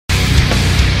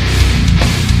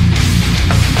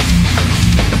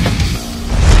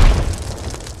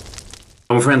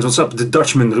Oh, my friends, what's up? The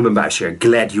Dutchman, Ruben Buijs here.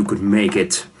 Glad you could make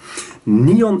it.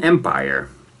 Neon Empire,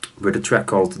 with a track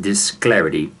called This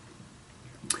Clarity.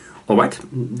 Alright,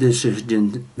 this has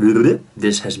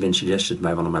been suggested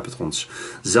by one of my patrons,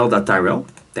 Zelda Tyrell.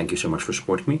 Thank you so much for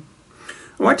supporting me.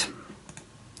 Alright,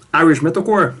 Irish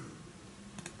metalcore.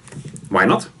 Why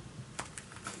not?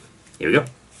 Here we go.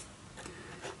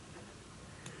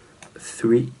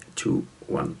 3, 2,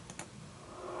 1.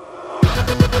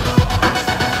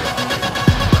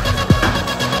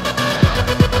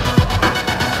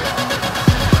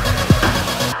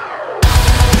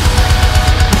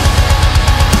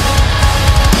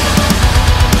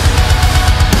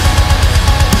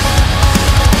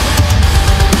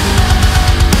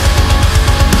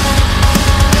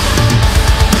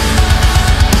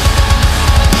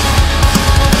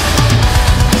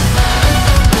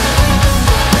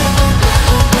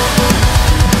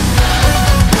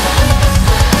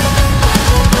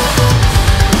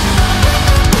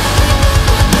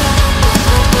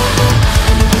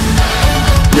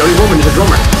 Ruben is a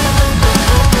drummer.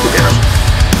 Who cares?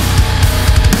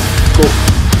 Cool.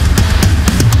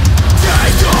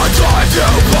 Take the time to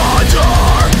ponder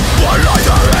what lies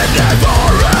ahead, never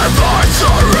ever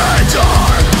surrender.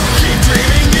 Keep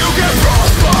dreaming you can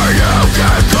prosper, you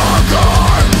can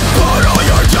conquer. Put all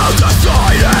your doubts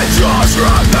aside and just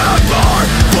remember,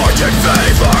 fortune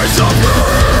favors the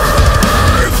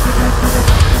brave.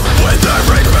 With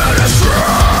every bit of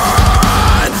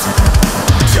strength,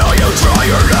 till you try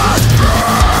your last breath.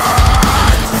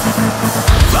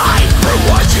 Fight for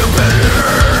what you believe.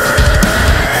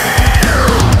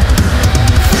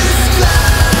 This clarity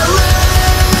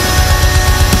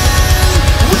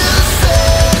will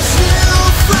set you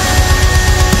free.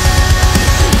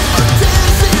 A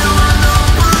daisy on the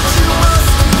bird, you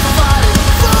must be fighting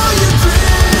for your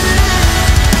dream.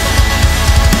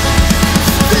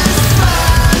 This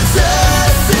fantasy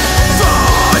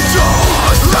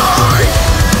Pontus light.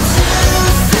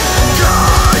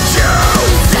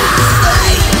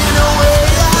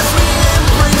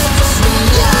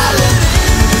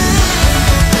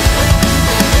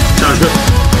 Sounds good.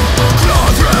 Claw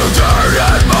through dirt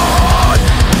and mud,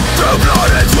 through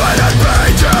blood and sweat and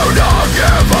pain, do not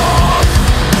give up.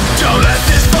 Don't let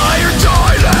this fire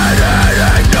die, let it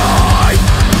ignite.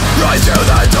 Rise to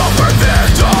the top for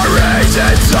victories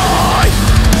inside.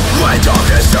 When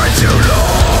darkness turns to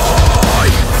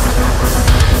light,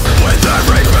 with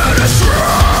every bit of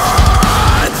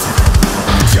strength,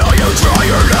 till you draw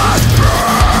your last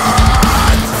breath.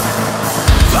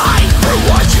 Fight for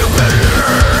what you believe.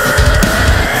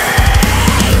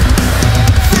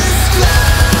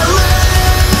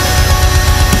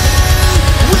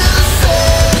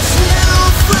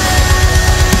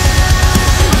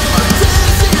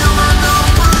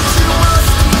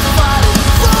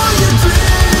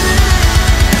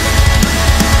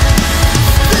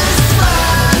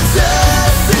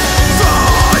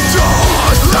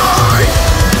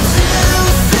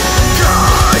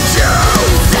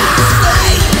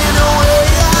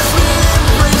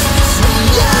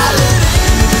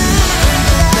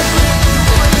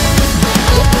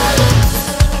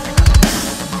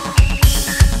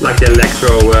 Like the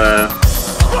electro,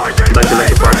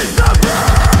 part.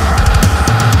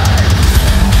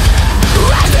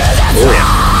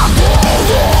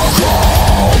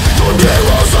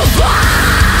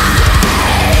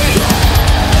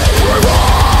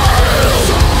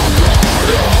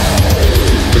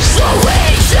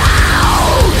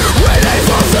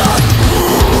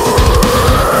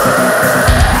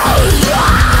 Oh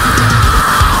yeah.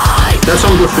 That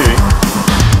sounds good for me.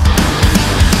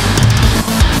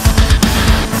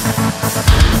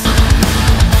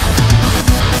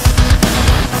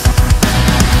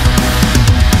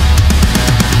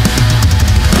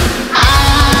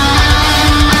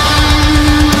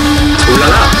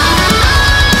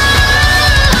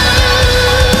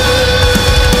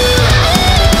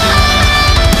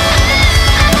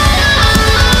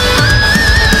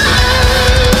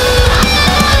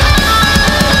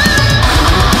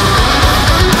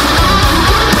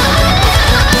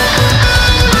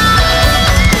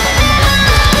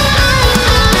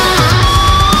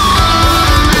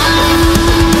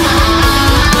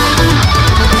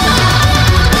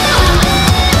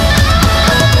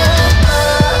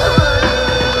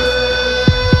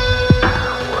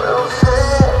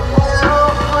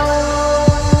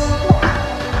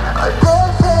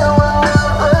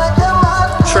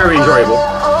 Very enjoyable.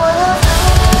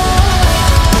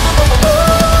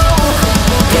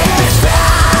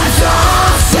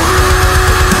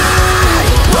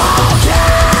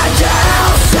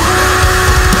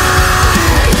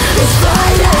 It's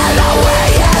fine and away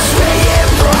as we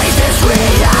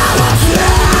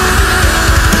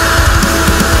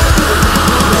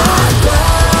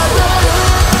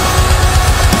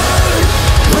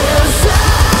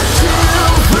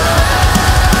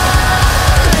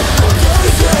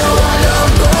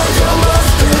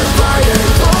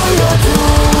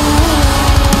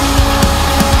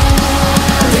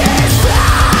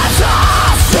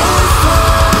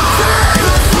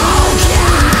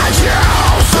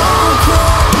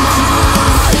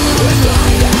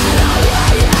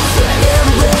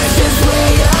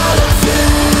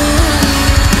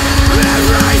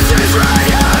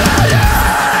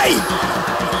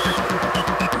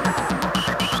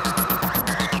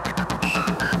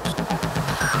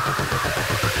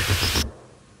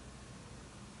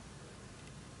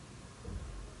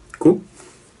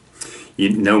You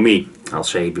know me. I'll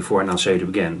say it before and I'll say it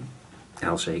again.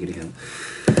 I'll say it again.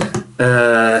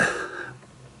 I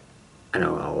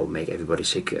know I'll make everybody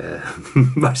sick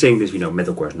by saying this. You know,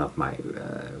 metalcore is not my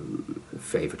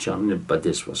favorite genre, but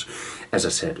this was, as I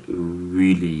said,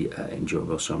 really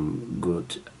enjoyable. Some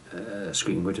good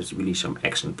screaming, but it's really some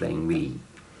excellent playing. Really,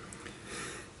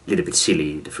 a little bit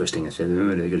silly. The first thing I said,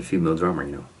 they got a female drummer.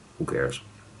 You know, who cares?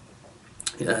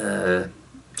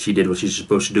 She did what she's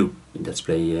supposed to do. And that's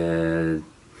play.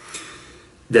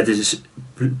 That is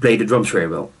play the drums very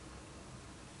well.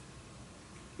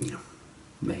 You know,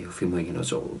 male or female, you know,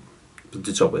 so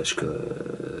it's always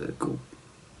cool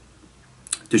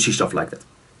to see stuff like that.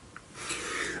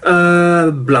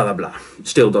 Blah blah blah.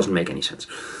 Still doesn't make any sense.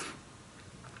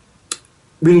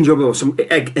 Really enjoyable. Some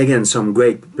again, some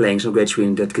great playing, some great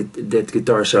screaming. That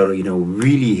guitar solo, you know,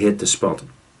 really hit the spot.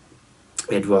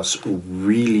 It was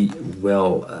really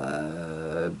well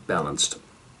balanced.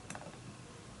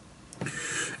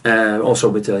 Also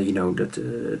with you know, that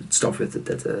stuff with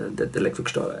that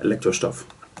electro stuff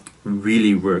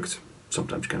really worked.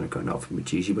 Sometimes kind of a bit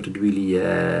cheesy, but it really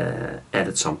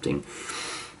added something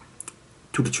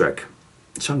to the track.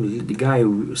 The guy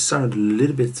who sounded a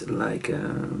little bit like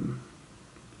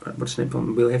what's the name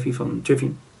from Will Heavy from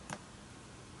Trivium.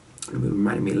 It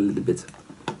reminded me a little bit.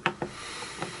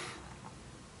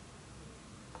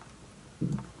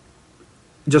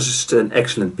 Just an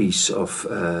excellent piece of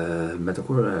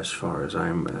metalcore as far as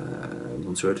I'm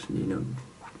concerned. You know,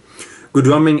 good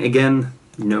drumming again.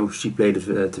 You know, she played it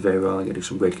very well. Getting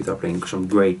some great guitar playing, some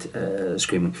great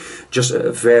screaming. Just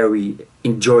a very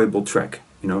enjoyable track.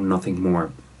 You know, nothing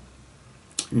more,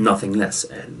 nothing less.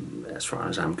 And as far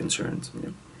as I'm concerned, you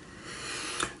know,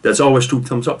 that's always 2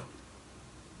 thumbs up.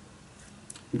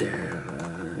 There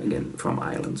again from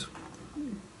Ireland.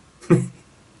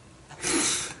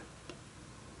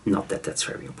 Not that that's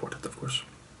very important, of course.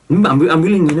 I'm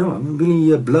willing, you know, I'm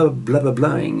really blah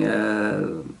blahing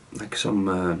like some,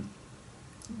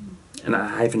 and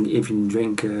I haven't even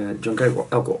drunk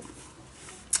alcohol.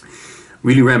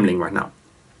 Really rambling right now.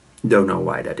 Don't know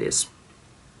why that is.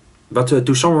 But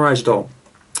to summarize it all,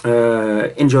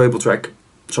 enjoyable track,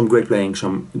 some great playing,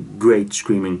 some great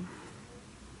screaming.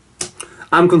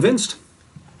 I'm convinced.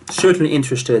 Certainly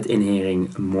interested in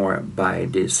hearing more by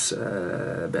this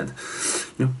band.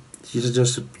 You know, it's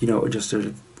just you know, just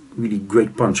a really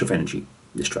great punch of energy.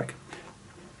 This track.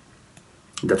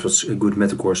 That's what a good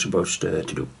metalcore is supposed to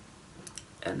do,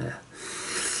 and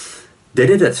they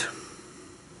did it.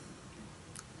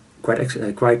 Quite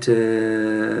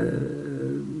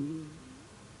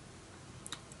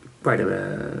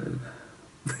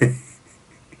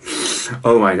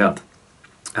oh my god,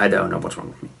 I don't know what's wrong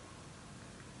with me.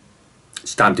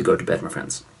 It's time to go to bed, my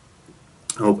friends.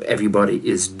 I hope everybody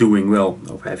is doing well. I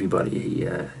hope everybody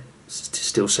is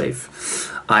still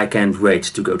safe. I can't wait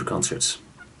to go to concerts.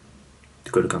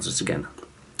 To go to concerts again.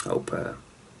 I hope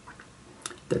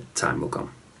that time will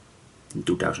come in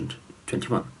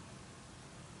 2021.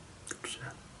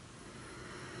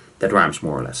 That rhymes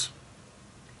more or less.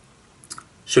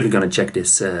 Certainly gonna check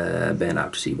this band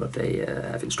out to see what they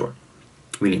have in store.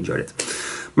 Really enjoyed it.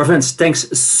 My friends, thanks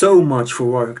so much for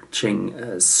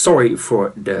watching. Sorry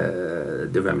for the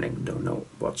rambling. Don't know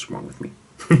what's wrong with me.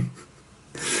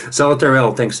 Zelda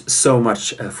Tyrell, thanks so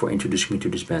much for introducing me to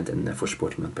this band and for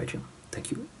supporting me on Patreon.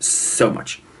 Thank you so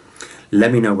much.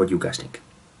 Let me know what you guys think.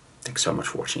 Thanks so much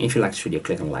for watching. If you like this video,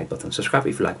 click on the like button. Subscribe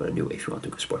if you like what I do. If you want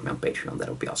to support me on Patreon, that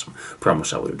would be awesome.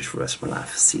 Promise I will do this for the rest of my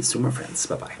life. See you soon, my friends.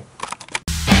 Bye bye.